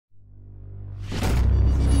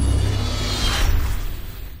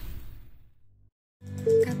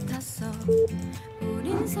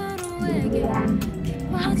우린 서로에게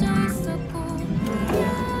깊어져 있었고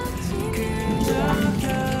그저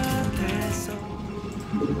곁에서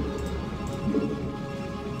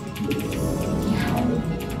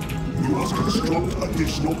You must construct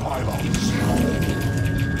additional pylons.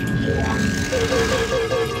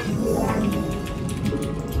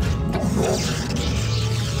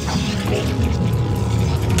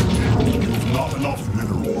 Not enough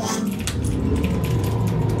minerals.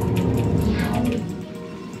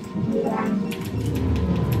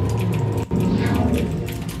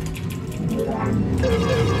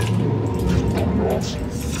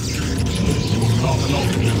 Not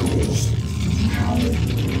enough minerals.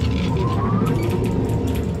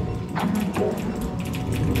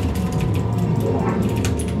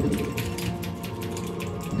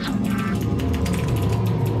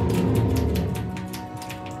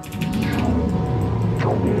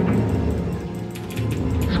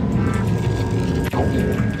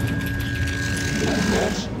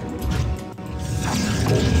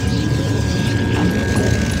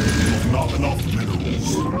 Not enough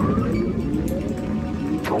minerals.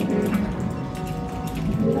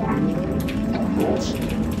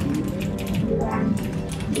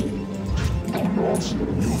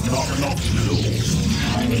 You've not enough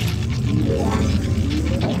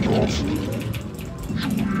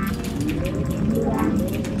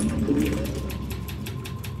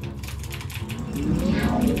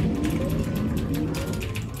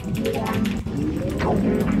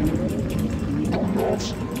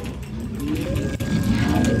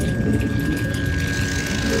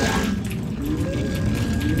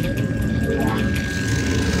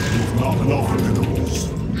You've not enough minerals.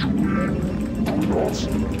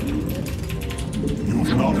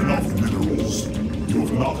 You've not enough minerals.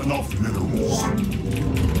 You've not enough minerals.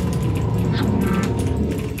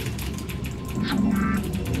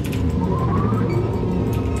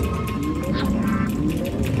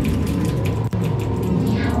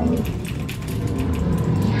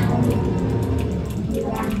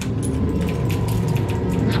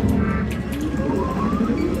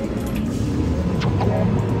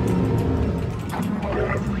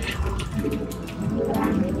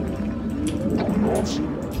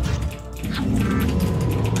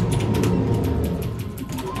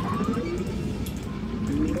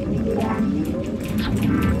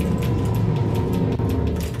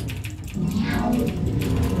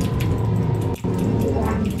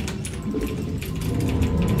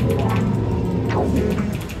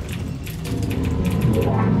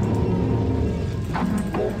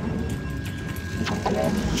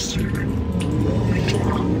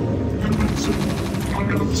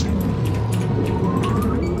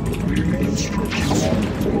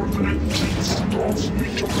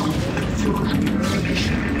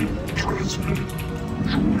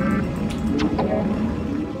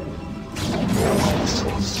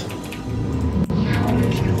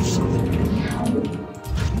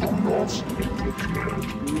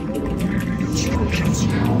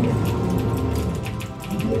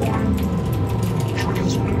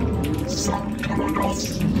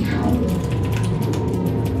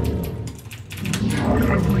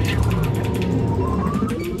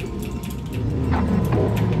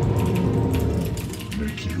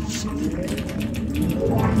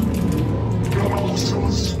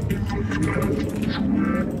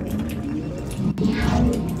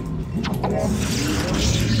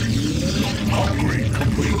 Upgrade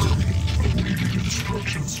complete.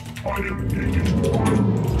 Instructions. I am needed.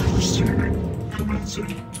 Receiving.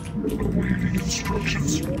 Commencing. Awaiting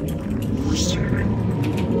instructions. Receiving.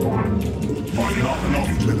 Not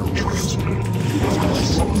enough minerals.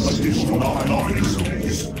 Additional not enough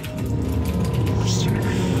minerals.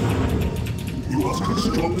 Receiving. You must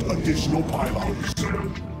construct additional pylons.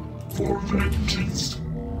 For vengeance.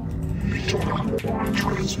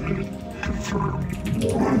 Transmitted. Confirmed.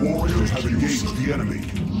 Your warriors have engaged the enemy.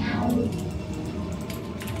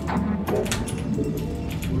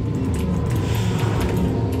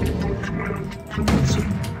 Command commencing.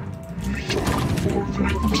 For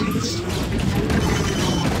vengeance.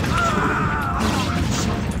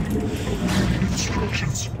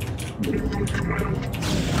 Instructions. Command.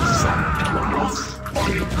 Instructions.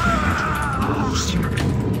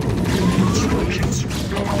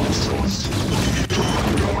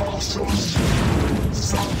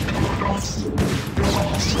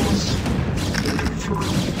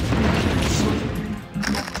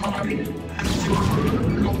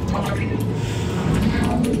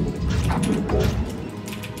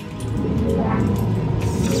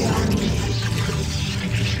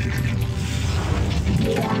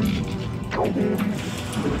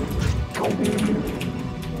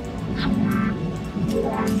 Come on.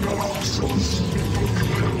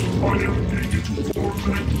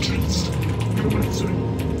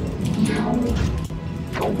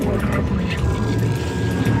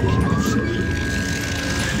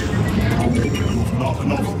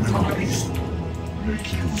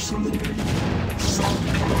 You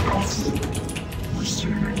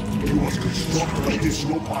must construct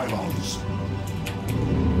additional pylons.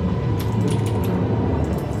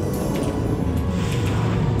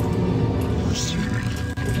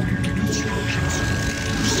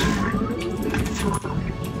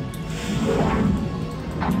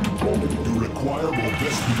 You require more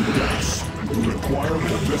Vespene gas. You require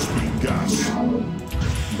more Vespene gas.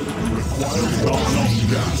 You require not enough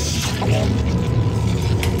gas.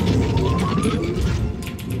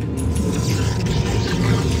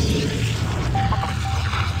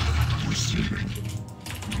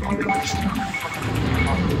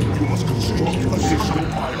 You must construct additional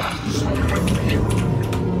pylons.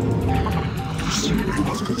 You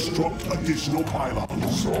must construct additional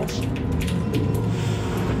pylons.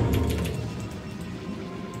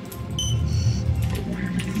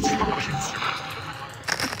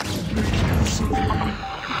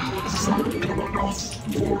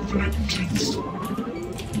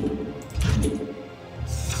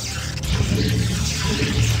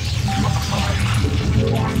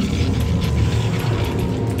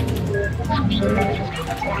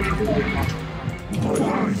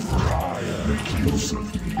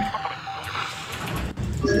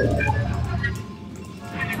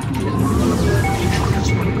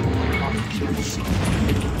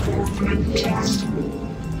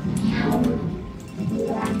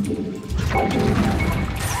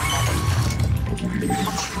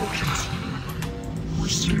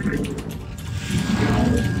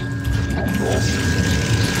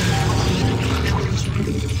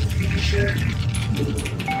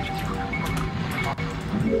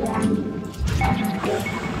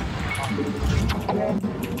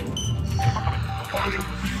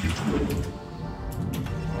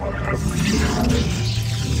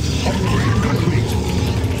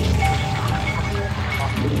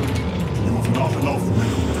 Not enough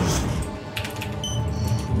minerals.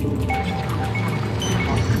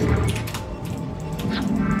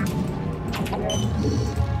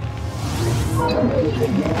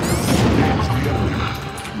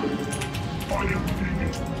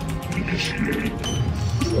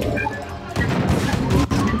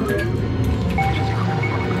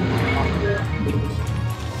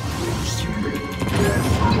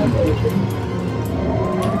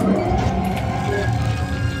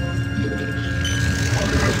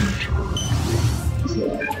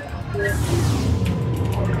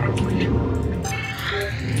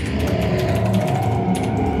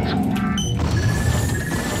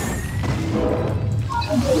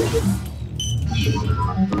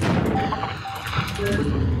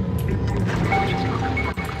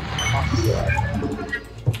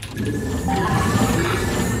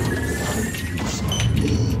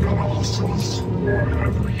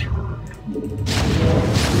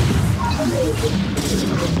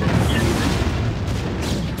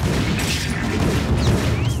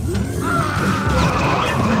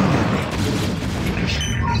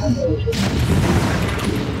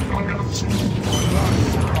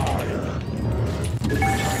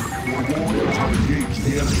 Your warriors have engaged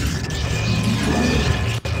the enemy.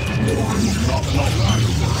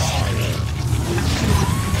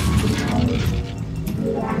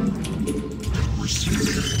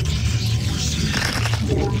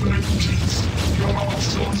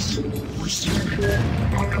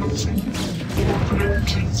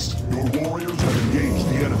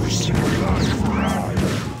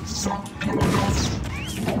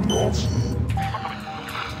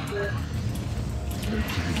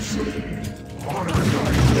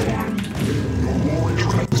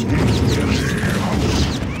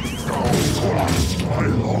 I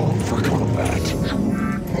long for combat,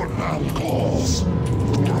 but now calls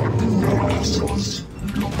for a new renaissance.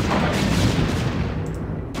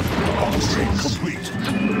 Upgrade complete.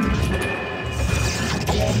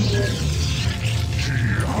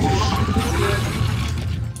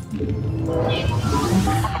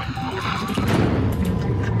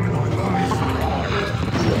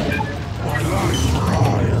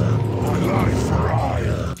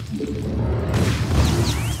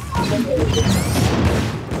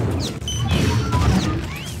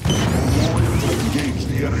 Engage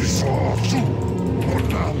the enemy.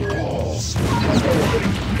 But now calls.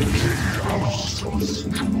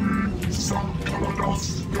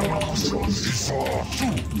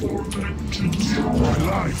 My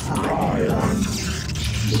life for hire. My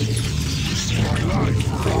life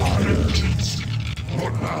for hire.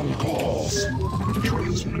 But now calls.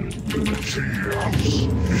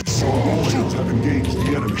 Our warriors have engaged the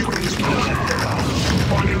enemy.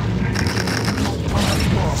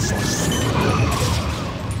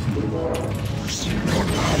 But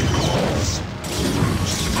now calls.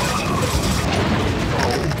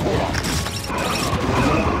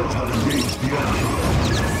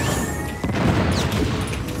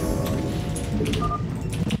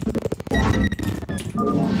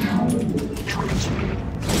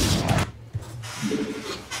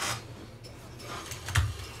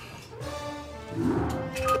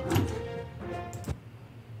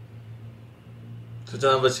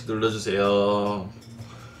 추천 한 번씩 눌러주세요.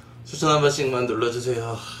 추천 한 번씩만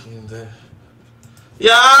눌러주세요. 형님들.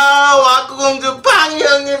 야, 와꾸공주 팡이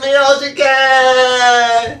형님이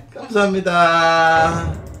어저께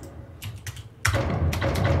감사합니다.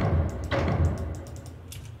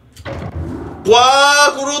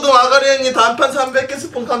 와, 구로동 아가리 형님 단판 300개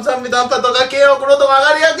스폰 감사합니다. 한 판 더 갈게요. 구로동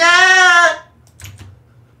아가리 형님.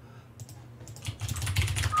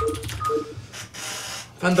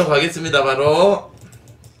 판 더 가겠습니다. 바로.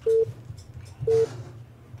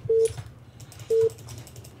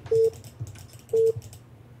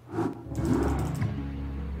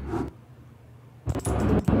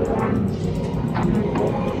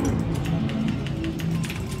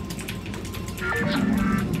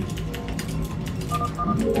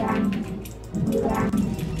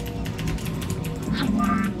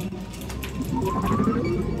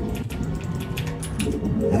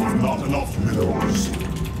 You have not enough minerals.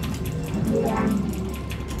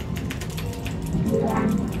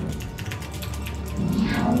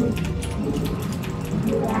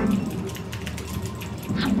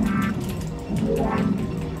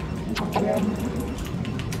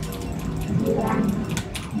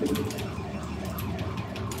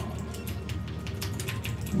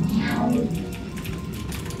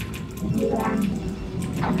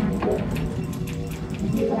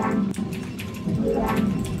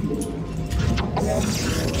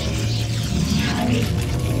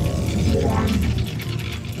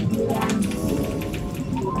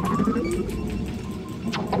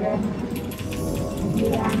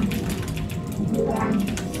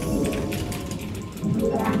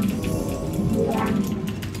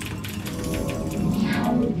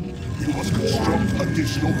 You must construct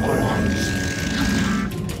additional pylons.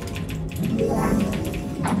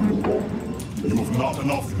 You have not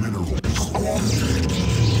enough minerals.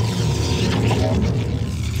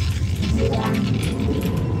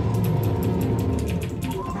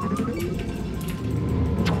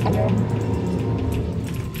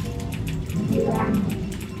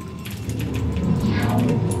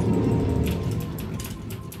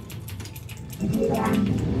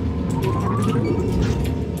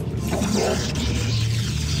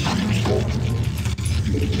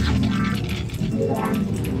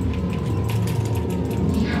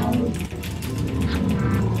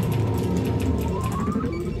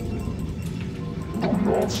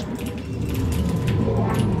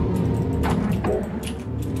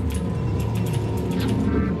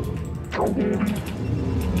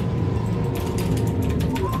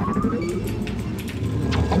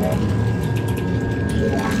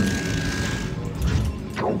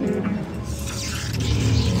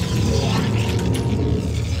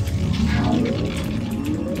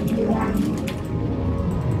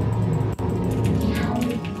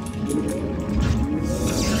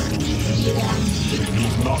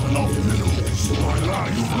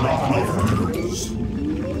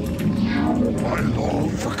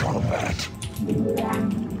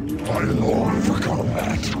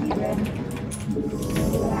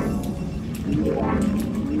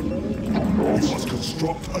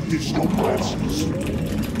 Additional pylons.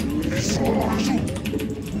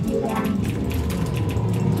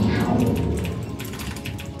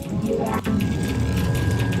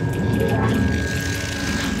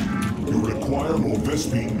 You require more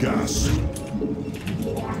Vespine gas.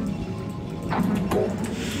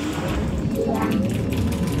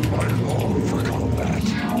 I long for combat.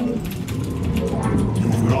 You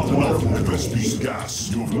have not enough more Vespine gas.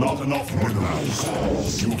 You have not enough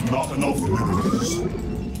minerals. You have not enough minerals.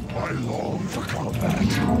 I long for combat.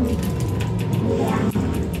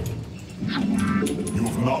 You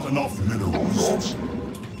have not enough minerals.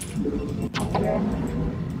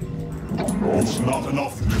 You have not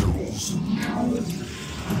enough minerals.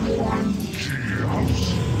 House.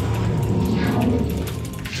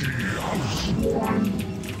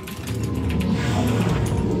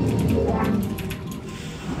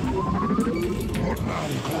 What now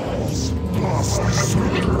calls Lost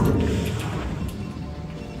Soldier.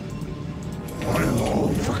 I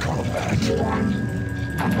long for combat.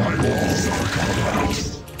 I long for combat.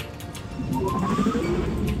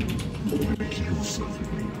 Make use of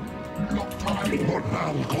me. Not time. What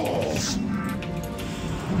now calls.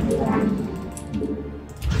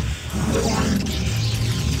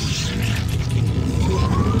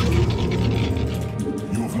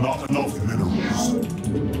 You have not enough minerals.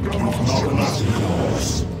 You have not enough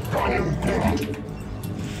minerals. I am God.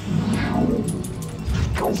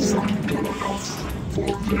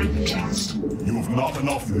 You have not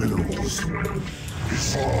enough minerals.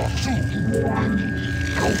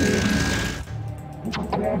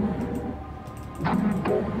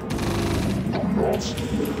 You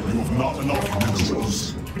have not enough minerals.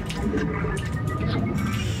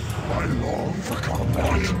 I long for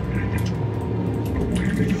combat.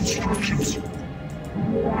 Awaiting instructions.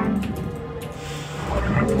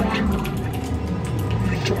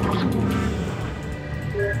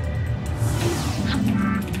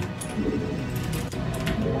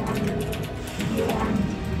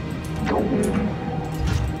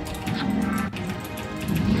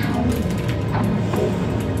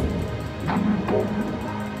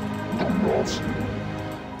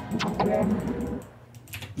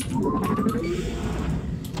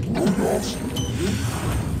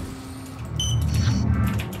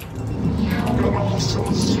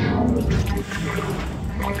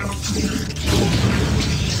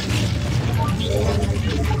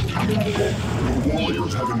 Your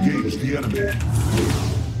warriors have engaged the enemy.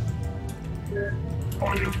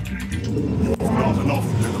 You have not enough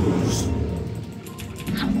minerals.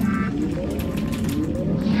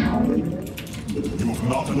 You have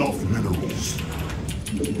not enough minerals.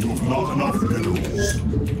 You have not enough minerals.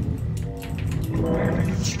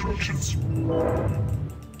 Instructions.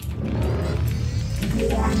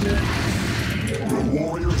 Your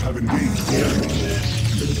warriors have engaged the enemy.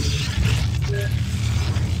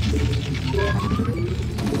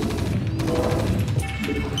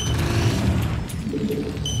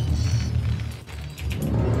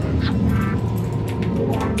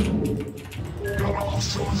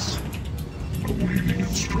 Hostiles. Awaiting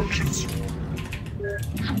instructions.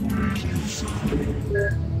 Make use of me.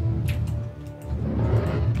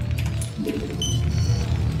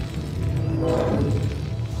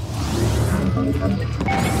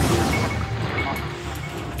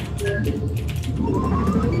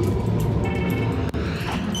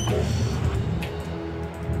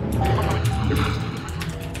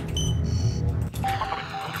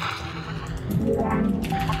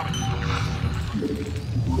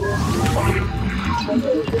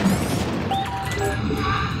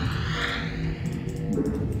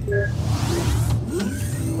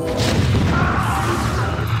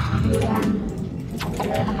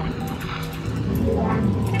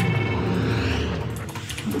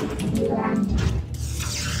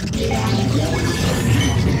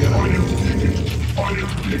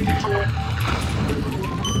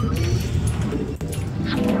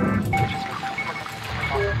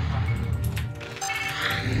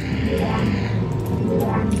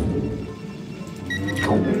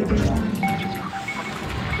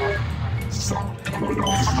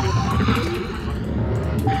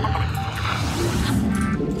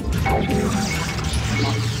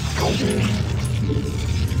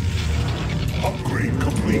 Upgrade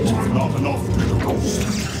complete. Not enough minerals.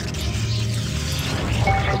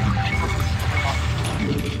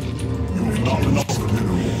 You have not enough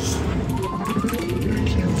minerals.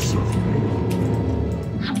 Make use of me.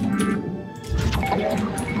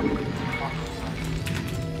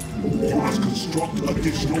 You must construct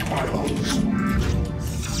additional pylons.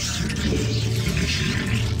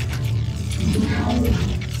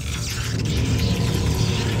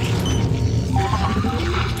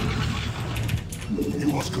 You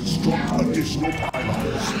must construct additional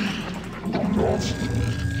pylons.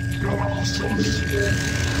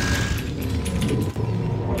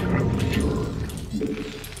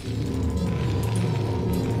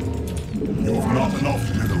 You have not enough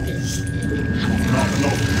minerals. You have not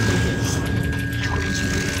enough minerals.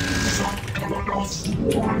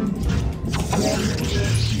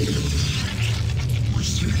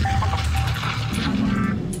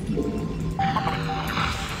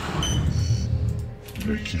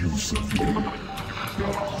 Make use of me.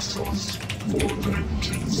 Hostiles for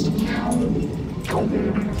vengeance.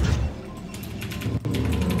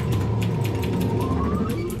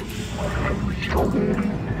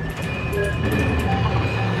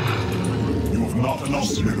 You have not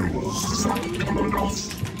enough minerals.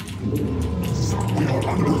 We are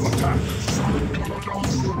under attack.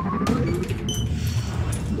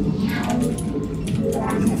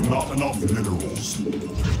 You have not enough minerals.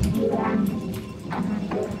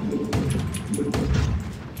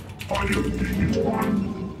 I am needed.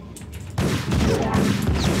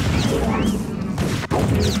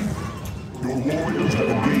 Your warriors have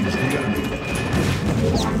engaged the enemy.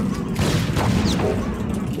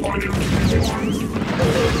 I am needed.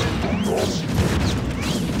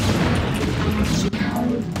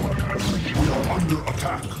 We are under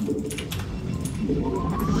attack.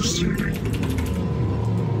 Receiving.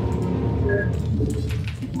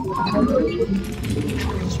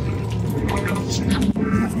 You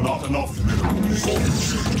have not enough minerals.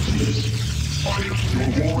 Your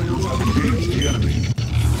warriors have engaged the enemy.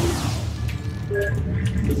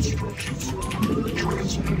 You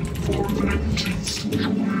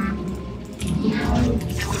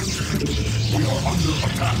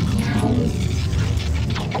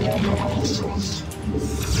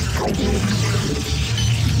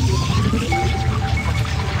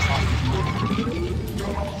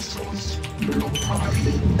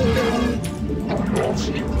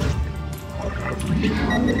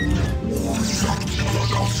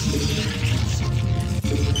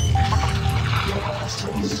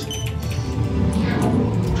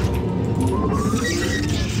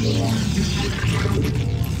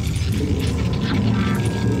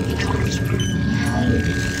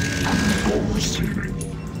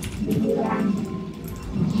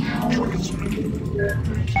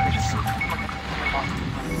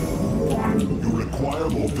require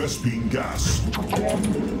more Vespine gas.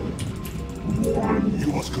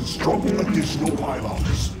 You must construct additional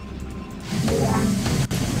pylons.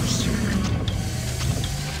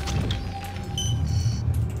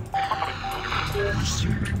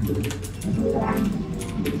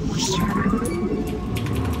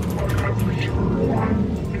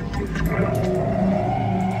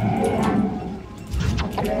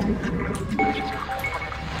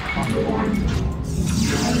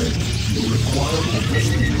 You require more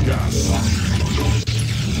Vespine gas.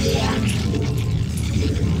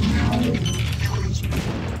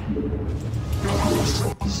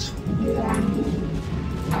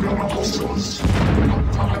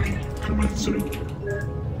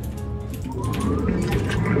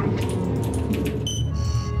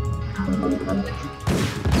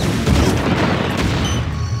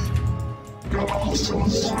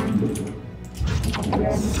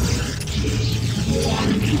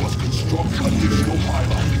 You must construct additional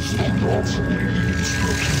pylons.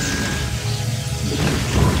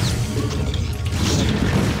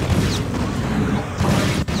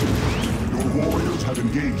 Your warriors have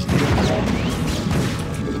engaged the enemy.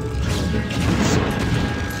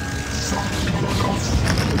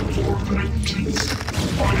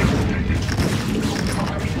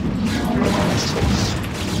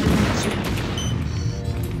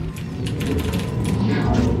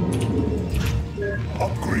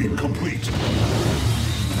 Upgrade complete.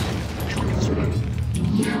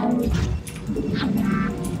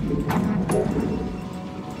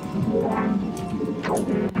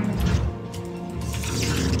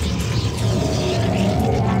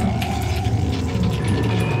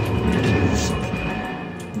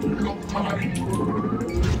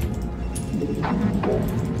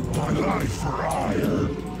 My life for hire.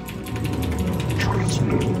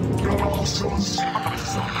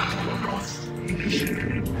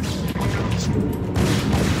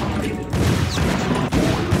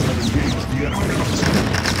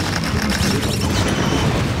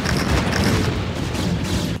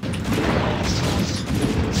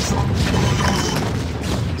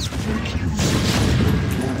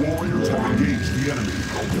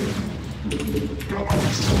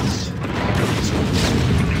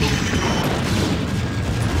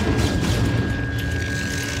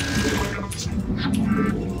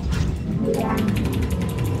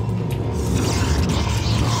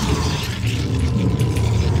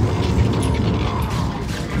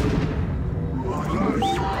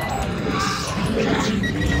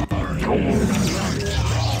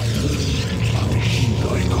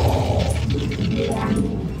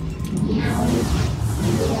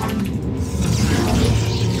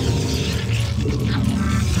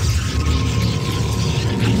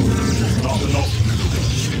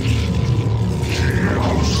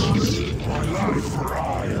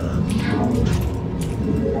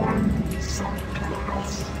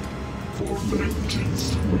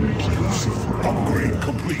 Upgrade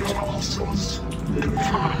complete.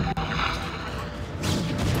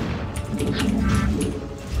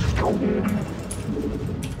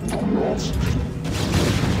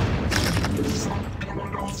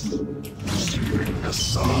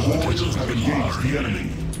 The warriors have engaged the enemy.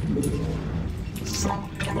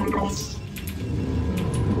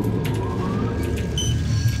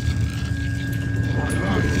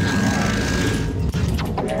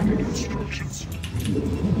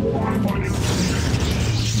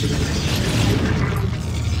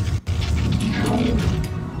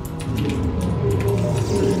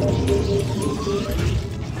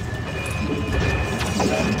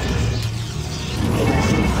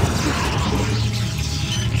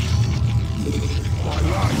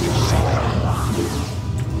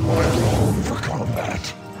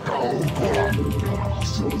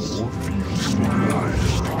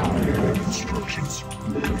 Instructions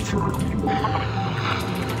confirmed.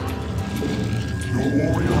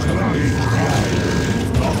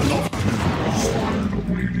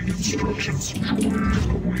 instructions.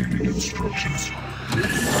 Awaiting instructions.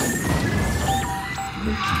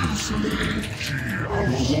 Make use of energy.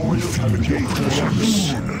 Your warriors have engaged us.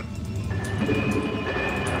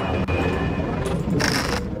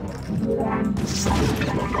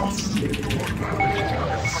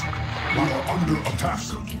 We are under attack.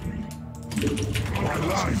 My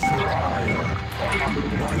life for hire.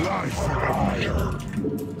 My life for hire.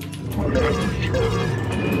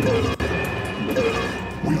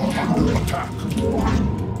 We are under attack.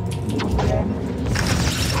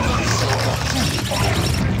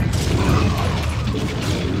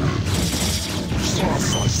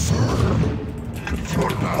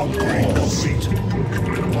 Upgrade complete.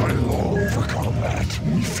 I long for combat.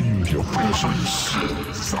 We feel your presence. I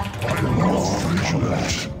long for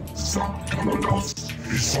combat.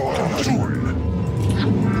 It's all done.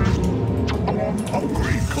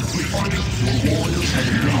 Upgrade complete. Your warriors have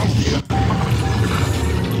been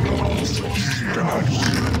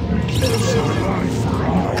life for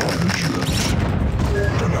our vigilant.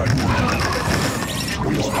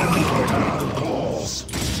 We are under attack. Calls.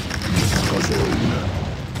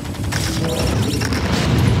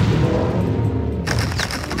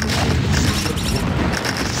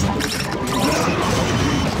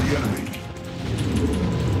 The enemy.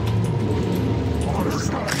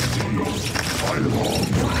 I long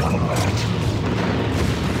for combat.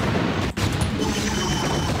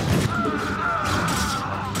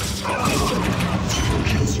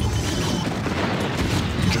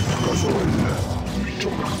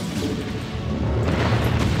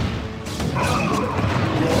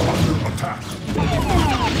 Attack.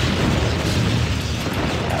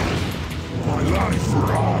 My life for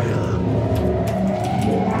hire.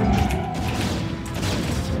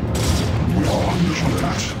 We are under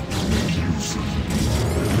attack. Make use of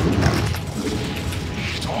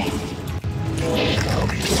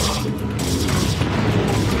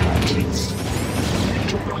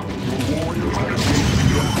your warrior has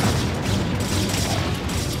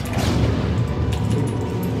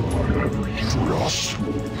trust.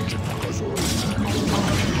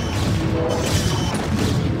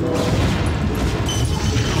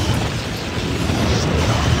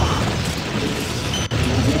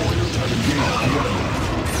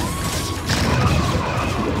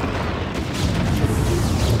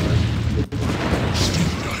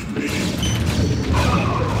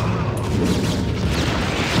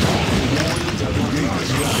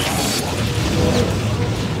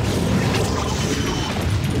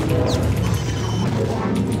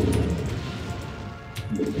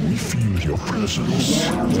 We feel your presence.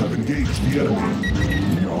 Have engaged the enemy.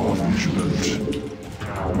 We are vigilant.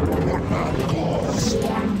 What now cause?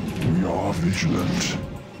 We are vigilant.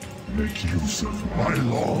 Make use of my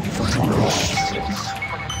long for trust.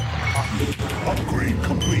 Upgrade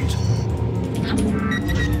complete.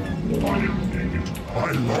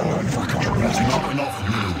 I long for combat. Not enough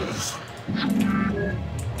minerals.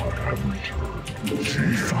 I have returned. She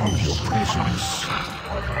found your presence. I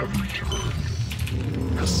have returned.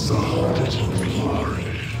 Assaulted glory.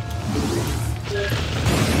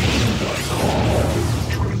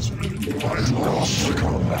 I lost the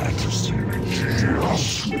combat.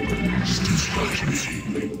 Just dispatch me.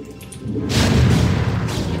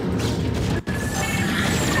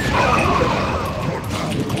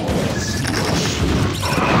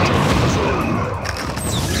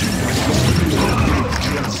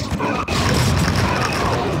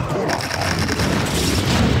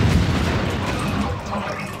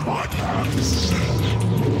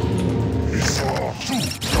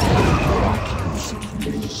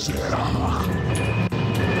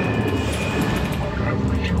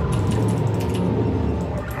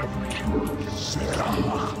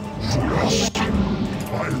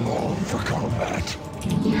 I long for combat.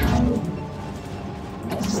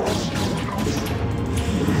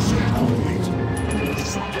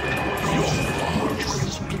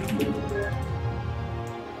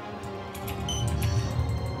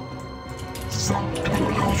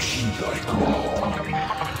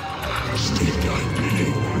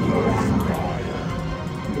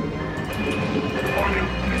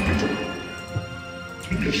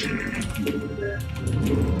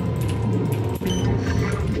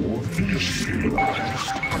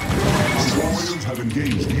 Warriors have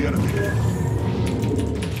engaged the enemy.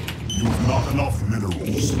 You have not enough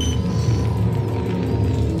minerals.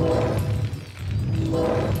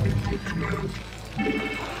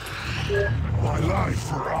 My life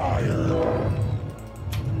for hire.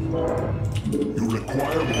 You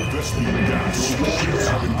require more Vespian gas. Warriors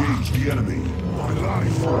have engaged the enemy. My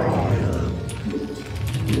life for hire.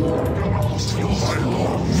 The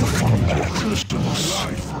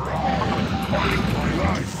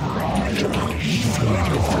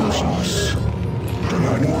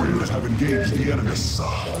warriors have engaged the enemy.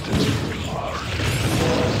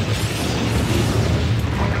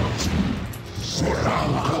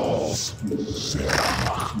 Serang calls.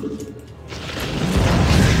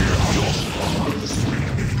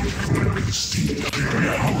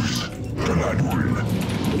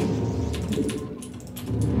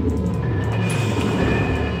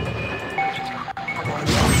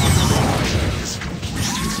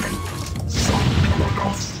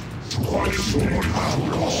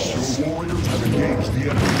 The warriors have engaged the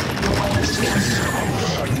enemy.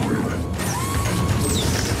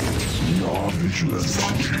 Your vigilance.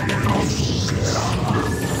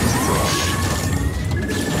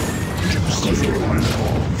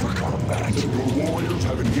 For combat. The warriors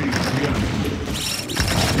have engaged the enemy.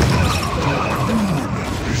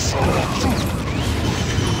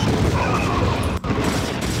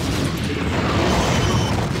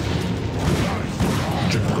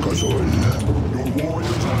 Your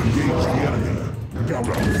warriors have engaged the enemy.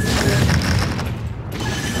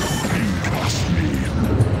 Trust me.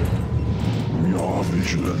 You're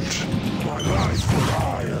vigilant. My life for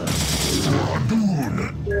hire. Dragoon.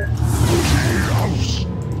 House.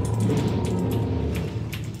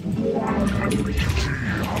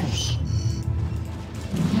 House.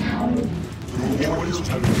 Your warriors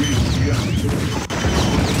have engaged the enemy.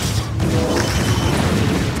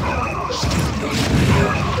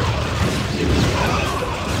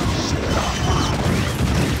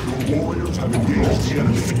 Your warriors have engaged the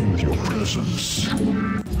enemy. Feel your presence.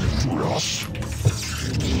 For us.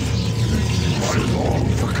 I long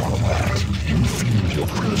for combat. You feel your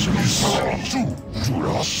presence. For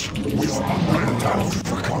us. We are unread out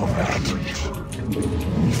for combat.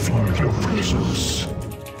 We feel your presence.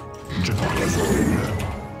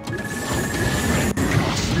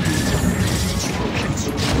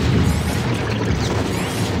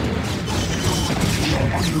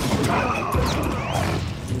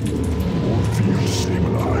 More field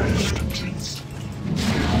stabilized.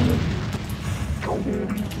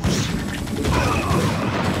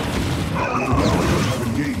 Have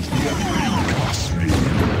engaged the enemy. Trust me.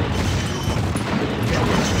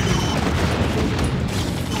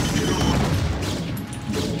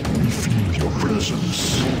 We feel your presence.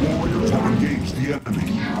 The warriors have engaged the enemy.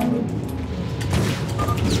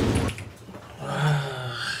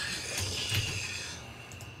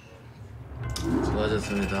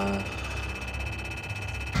 수고하셨습니다.